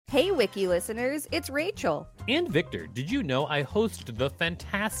Hey, Wiki listeners, it's Rachel. And Victor, did you know I host the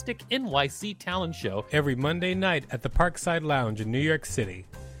fantastic NYC Talent Show every Monday night at the Parkside Lounge in New York City?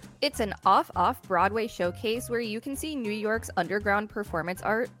 It's an off-Broadway showcase where you can see New York's underground performance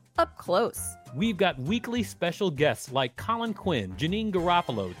art up close. We've got weekly special guests like Colin Quinn, Janine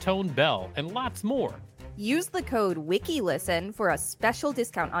Garofalo, Tone Bell, and lots more. Use the code WIKILISTEN for a special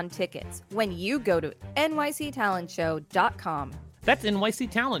discount on tickets when you go to nyctalentshow.com. That's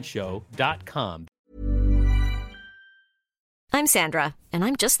nyctalentshow.com. I'm Sandra, and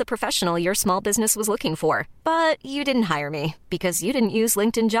I'm just the professional your small business was looking for. But you didn't hire me because you didn't use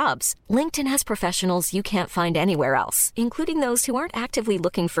LinkedIn Jobs. LinkedIn has professionals you can't find anywhere else, including those who aren't actively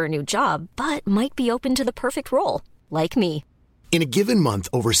looking for a new job, but might be open to the perfect role, like me. In a given month,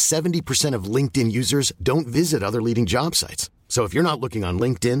 over 70% of LinkedIn users don't visit other leading job sites. So if you're not looking on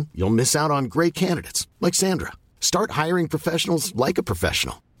LinkedIn, you'll miss out on great candidates like Sandra. Start hiring professionals like a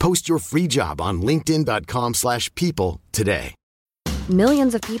professional. Post your free job on linkedin.com/people today.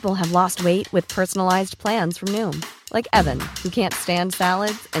 Millions of people have lost weight with personalized plans from Noom. Like Evan, who can't stand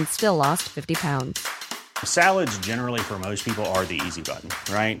salads and still lost 50 pounds. Salads generally for most people are the easy button,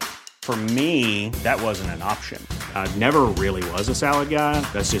 right? For me, that wasn't an option. I never really was a salad guy.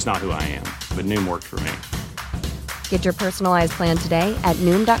 That's just not who I am. But Noom worked for me. Get your personalized plan today at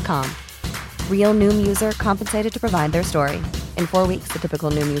Noom.com. Real Noom user compensated to provide their story. In 4 weeks, the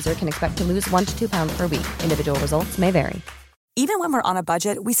typical Noom user can expect to lose 1 to 2 pounds per week. Individual results may vary. Even when we're on a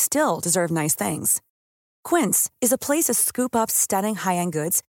budget, we still deserve nice things. Quince is a place to scoop up stunning high-end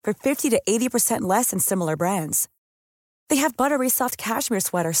goods for 50 to 80% less than similar brands. They have buttery soft cashmere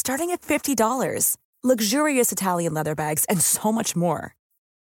sweaters starting at $50, luxurious Italian leather bags, and so much more.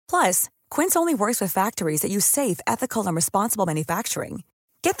 Plus, Quince only works with factories that use safe, ethical, and responsible manufacturing.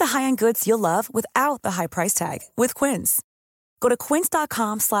 Get the high-end goods you'll love without the high price tag with Quince. Go to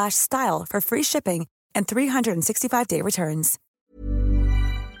quince.com/style for free shipping and 365-day returns.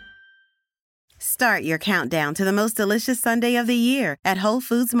 Start your countdown to the most delicious Sunday of the year at Whole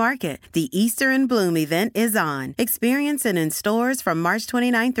Foods Market. The Easter in Bloom event is on. Experience it in stores from March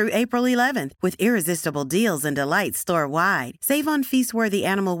 29th through April 11th with irresistible deals and delights store-wide. Save on feast-worthy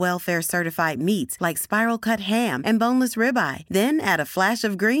animal welfare certified meats like spiral cut ham and boneless ribeye. Then add a flash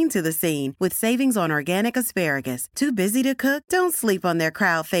of green to the scene with savings on organic asparagus. Too busy to cook? Don't sleep on their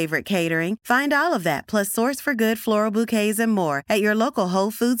crowd favorite catering. Find all of that plus Source for Good floral bouquets and more at your local Whole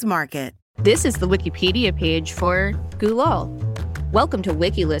Foods Market. This is the Wikipedia page for Gulal. Welcome to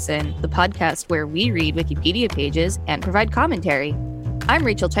WikiListen, the podcast where we read Wikipedia pages and provide commentary. I'm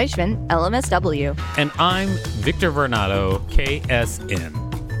Rachel Teichman, LMSW. And I'm Victor Vernado, KSN.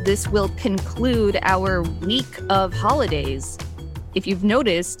 This will conclude our week of holidays. If you've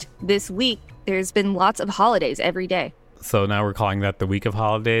noticed, this week there's been lots of holidays every day. So now we're calling that the week of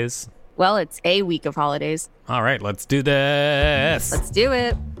holidays? Well, it's a week of holidays. All right, let's do this. Let's do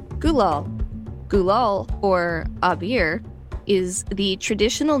it. Gulal. Gulal, or abir, is the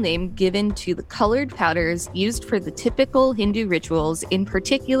traditional name given to the colored powders used for the typical Hindu rituals, in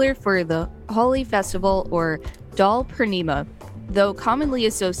particular for the Holi festival or Dal Purnima, though commonly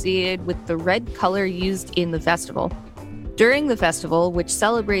associated with the red color used in the festival. During the festival, which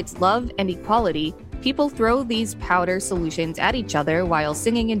celebrates love and equality, people throw these powder solutions at each other while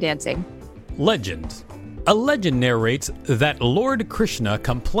singing and dancing. Legend. A legend narrates that Lord Krishna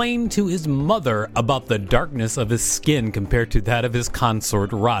complained to his mother about the darkness of his skin compared to that of his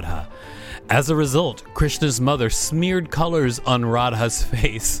consort Radha. As a result, Krishna's mother smeared colors on Radha's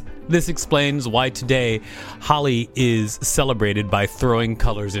face. This explains why today Holi is celebrated by throwing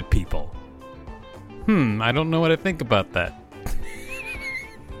colors at people. I don't know what to think about that.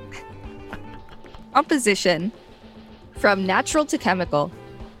 Composition. From natural to chemical.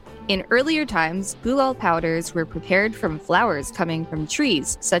 In earlier times, Gulal powders were prepared from flowers coming from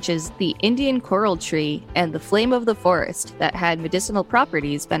trees, such as the Indian coral tree and the flame of the forest, that had medicinal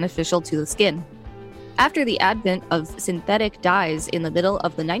properties beneficial to the skin. After the advent of synthetic dyes in the middle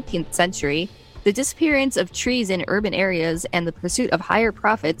of the 19th century, the disappearance of trees in urban areas and the pursuit of higher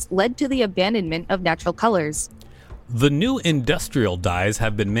profits led to the abandonment of natural colors. The new industrial dyes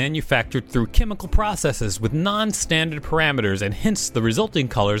have been manufactured through chemical processes with non-standard parameters, and hence the resulting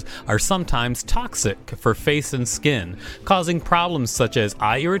colors are sometimes toxic for face and skin, causing problems such as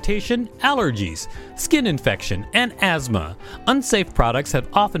eye irritation, allergies, skin infection, and asthma. Unsafe products have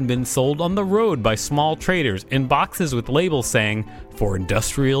often been sold on the road by small traders in boxes with labels saying, "For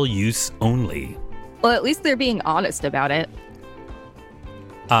industrial use only." Well, at least they're being honest about it.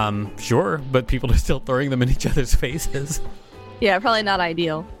 Sure, but people are still throwing them in each other's faces. Yeah, probably not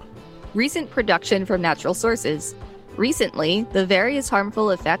ideal. Recent production from natural sources. Recently, the various harmful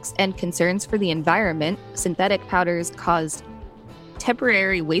effects and concerns for the environment synthetic powders caused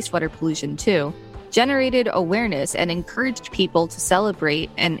temporary wastewater pollution too, generated awareness and encouraged people to celebrate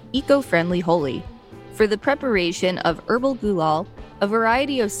an eco-friendly Holi. For the preparation of herbal gulal, a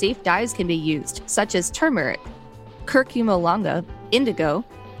variety of safe dyes can be used, such as turmeric, curcuma longa, indigo,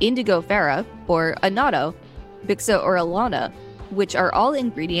 indigo ferra, or annatto, bixa orellana, which are all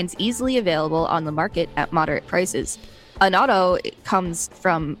ingredients easily available on the market at moderate prices. Annatto comes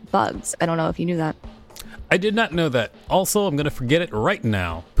from bugs. I don't know if you knew that. I did not know that. Also, I'm going to forget it right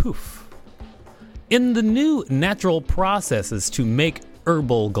now. Poof. In the new natural processes to make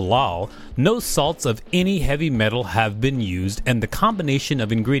herbal gulal, no salts of any heavy metal have been used, and the combination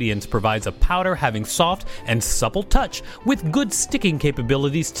of ingredients provides a powder having soft and supple touch with good sticking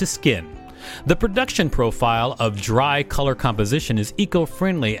capabilities to skin. The production profile of dry color composition is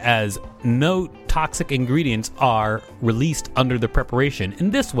eco-friendly as no toxic ingredients are released under the preparation. In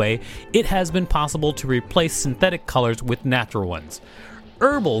this way, it has been possible to replace synthetic colors with natural ones.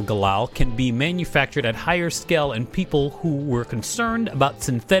 Herbal gulal can be manufactured at higher scale, and people who were concerned about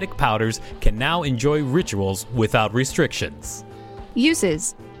synthetic powders can now enjoy rituals without restrictions.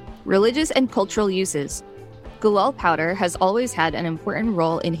 Uses. Religious and cultural uses. Gulal powder has always had an important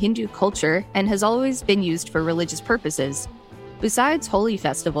role in Hindu culture and has always been used for religious purposes. Besides Holi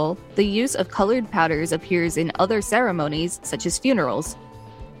festival, the use of colored powders appears in other ceremonies, such as funerals.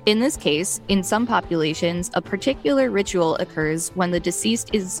 In this case, in some populations, a particular ritual occurs when the deceased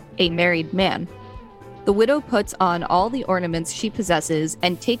is a married man. The widow puts on all the ornaments she possesses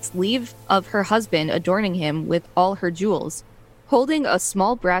and takes leave of her husband, adorning him with all her jewels. Holding a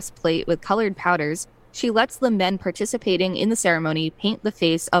small brass plate with colored powders, she lets the men participating in the ceremony paint the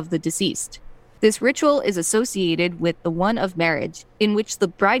face of the deceased. This ritual is associated with the one of marriage, in which the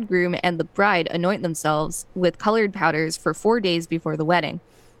bridegroom and the bride anoint themselves with colored powders for 4 days before the wedding.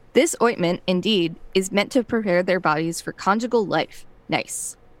 This ointment, indeed, is meant to prepare their bodies for conjugal life.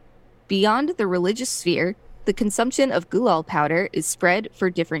 Nice. Beyond the religious sphere, the consumption of gulal powder is spread for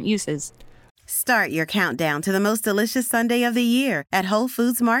different uses. Start your countdown to the most delicious Sunday of the year at Whole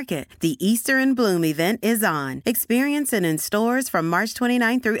Foods Market. The Easter in Bloom event is on. Experience it in stores from March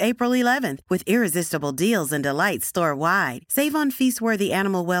 29th through April 11th with irresistible deals and delights store-wide. Save on feast-worthy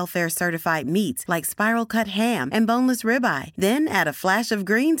animal welfare certified meats like spiral cut ham and boneless ribeye. Then add a flash of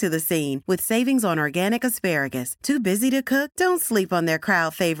green to the scene with savings on organic asparagus. Too busy to cook? Don't sleep on their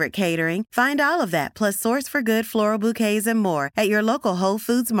crowd favorite catering. Find all of that plus source for good floral bouquets and more at your local Whole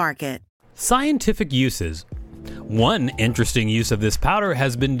Foods Market. Scientific uses. One interesting use of this powder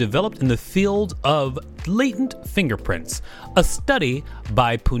has been developed in the field of latent fingerprints. A study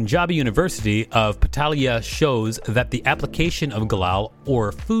by Punjabi University of Patalia shows that the application of gulal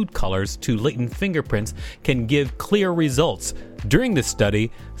or food colors to latent fingerprints can give clear results. During this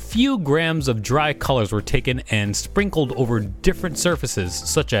study, few grams of dry colors were taken and sprinkled over different surfaces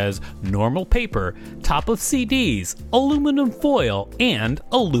such as normal paper, top of CDs, aluminum foil, and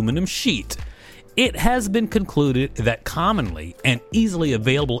aluminum sheet. It has been concluded that commonly and easily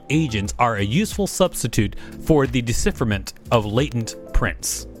available agents are a useful substitute for the decipherment of latent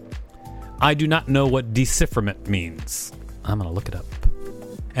prints. I do not know what decipherment means. I'm going to look it up.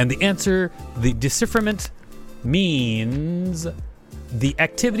 And the answer, the decipherment means the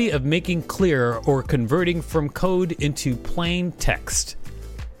activity of making clear or converting from code into plain text.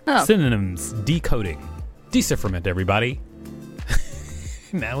 Oh. Synonyms, decoding. Decipherment, everybody.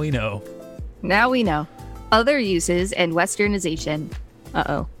 Now we know. Now we know. Other uses and westernization.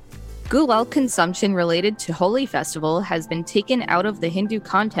 Gulal consumption related to Holi festival has been taken out of the Hindu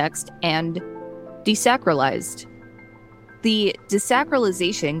context and desacralized. The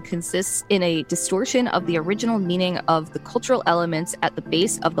desacralization consists in a distortion of the original meaning of the cultural elements at the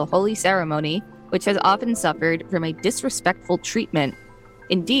base of the Holi ceremony, which has often suffered from a disrespectful treatment.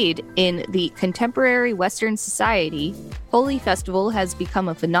 Indeed, in the contemporary Western society, Holi festival has become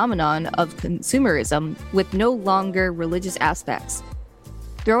a phenomenon of consumerism with no longer religious aspects.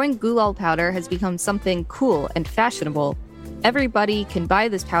 Throwing gulal powder has become something cool and fashionable. Everybody can buy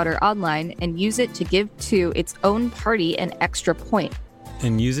this powder online and use it to give to its own party an extra point.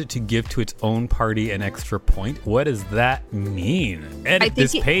 And use it to give to its own party an extra point? What does that mean? Edit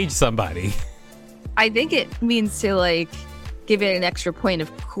this page, somebody. I think it means to, give it an extra point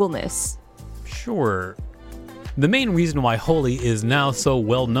of coolness. Sure. The main reason why Holi is now so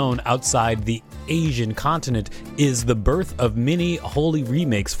well known outside the Asian continent is the birth of many Holi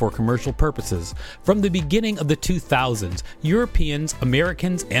remakes for commercial purposes. From the beginning of the 2000s, Europeans,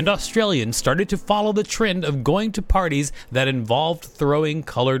 Americans, and Australians started to follow the trend of going to parties that involved throwing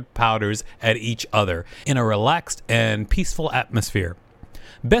colored powders at each other in a relaxed and peaceful atmosphere.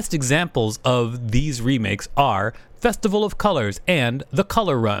 Best examples of these remakes are Festival of Colors and The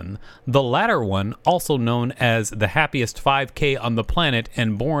Color Run. The latter one, also known as the happiest 5K on the planet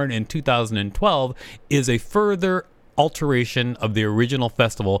and born in 2012, is a further alteration of the original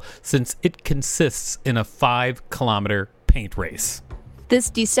festival since it consists in a 5-kilometer paint race. This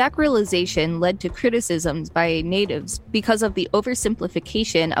desacralization led to criticisms by natives because of the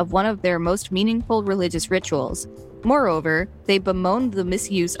oversimplification of one of their most meaningful religious rituals. Moreover, they bemoaned the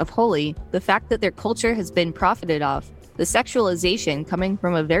misuse of Holi, the fact that their culture has been profited off, the sexualization coming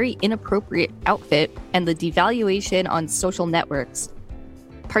from a very inappropriate outfit, and the devaluation on social networks.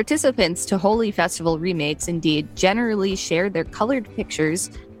 Participants to Holi Festival remakes indeed generally share their colored pictures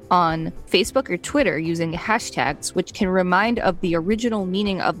on Facebook or Twitter using hashtags, which can remind of the original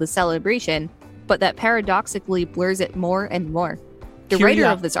meaning of the celebration, but that paradoxically blurs it more and more. The writer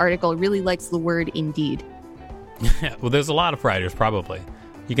of this article really likes the word indeed. Well, there's a lot of writers, probably.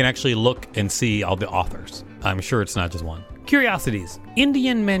 You can actually look and see all the authors. I'm sure it's not just one. Curiosities.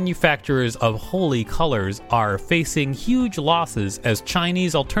 Indian manufacturers of Holi colors are facing huge losses as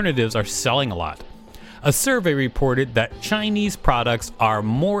Chinese alternatives are selling a lot. A survey reported that Chinese products are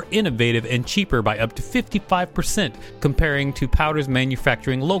more innovative and cheaper by up to 55% comparing to powders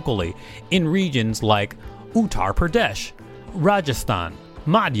manufacturing locally in regions like Uttar Pradesh, Rajasthan,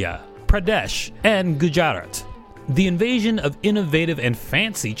 Madhya Pradesh, and Gujarat. The invasion of innovative and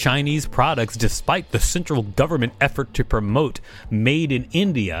fancy Chinese products, despite the central government effort to promote Made in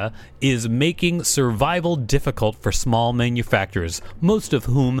India, is making survival difficult for small manufacturers, most of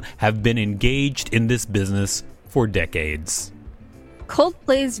whom have been engaged in this business for decades.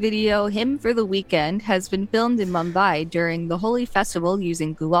 Coldplay's video Hymn for the Weekend has been filmed in Mumbai during the Holi festival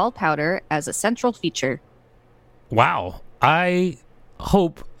using Gulal powder as a central feature. Wow. I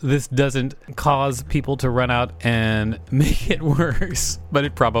hope this doesn't cause people to run out and make it worse, but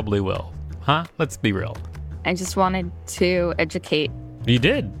it probably will. Huh? Let's be real. I just wanted to educate. You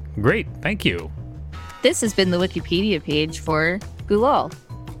did. Great. Thank you. This has been the Wikipedia page for Gulal.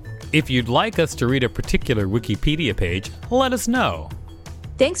 If you'd like us to read a particular Wikipedia page, let us know.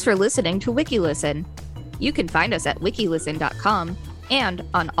 Thanks for listening to WikiListen. You can find us at wikilisten.com and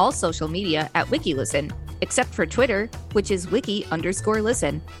on all social media at WikiListen, except for Twitter, which is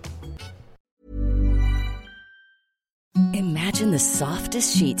wiki_listen. Imagine the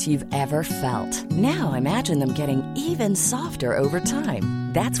softest sheets you've ever felt. Now imagine them getting even softer over time.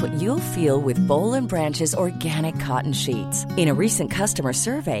 That's what you'll feel with Boll & Branch's organic cotton sheets. In a recent customer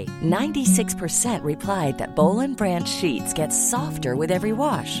survey, 96% replied that Boll & Branch sheets get softer with every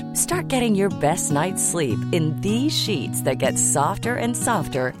wash. Start getting your best night's sleep in these sheets that get softer and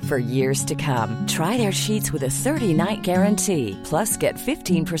softer for years to come. Try their sheets with a 30-night guarantee. Plus, get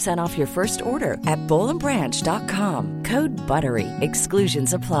 15% off your first order at bollandbranch.com. Code BUTTERY.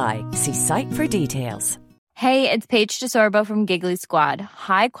 Exclusions apply. See site for details. Hey, it's Paige DeSorbo from Giggly Squad.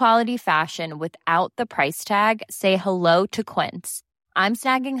 High quality fashion without the price tag. Say hello to Quince. I'm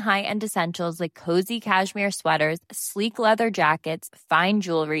snagging high-end essentials like cozy cashmere sweaters, sleek leather jackets, fine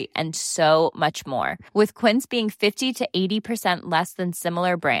jewelry, and so much more. With Quince being 50 to 80% less than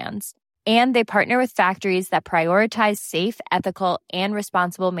similar brands. And they partner with factories that prioritize safe, ethical, and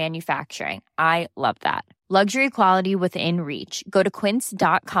responsible manufacturing. I love that. Luxury quality within reach. Go to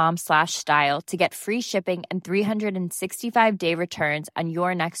quince.com/style to get free shipping and 365-day returns on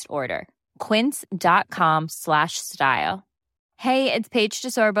your next order. Quince.com/style. Hey, it's Paige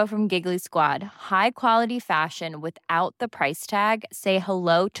DeSorbo from Giggly Squad. High quality fashion without the price tag. Say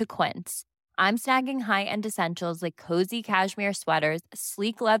hello to Quince. I'm snagging high-end essentials like cozy cashmere sweaters,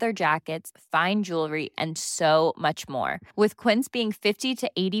 sleek leather jackets, fine jewelry, and so much more. With Quince being 50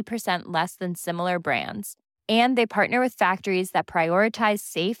 to 80% less than similar brands. And they partner with factories that prioritize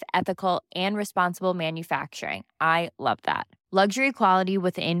safe, ethical, and responsible manufacturing. I love that. Luxury quality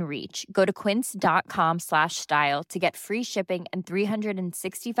within reach. Go to quince.com/style to get free shipping and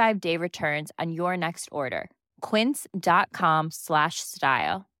 365-day returns on your next order.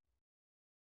 Quince.com/style.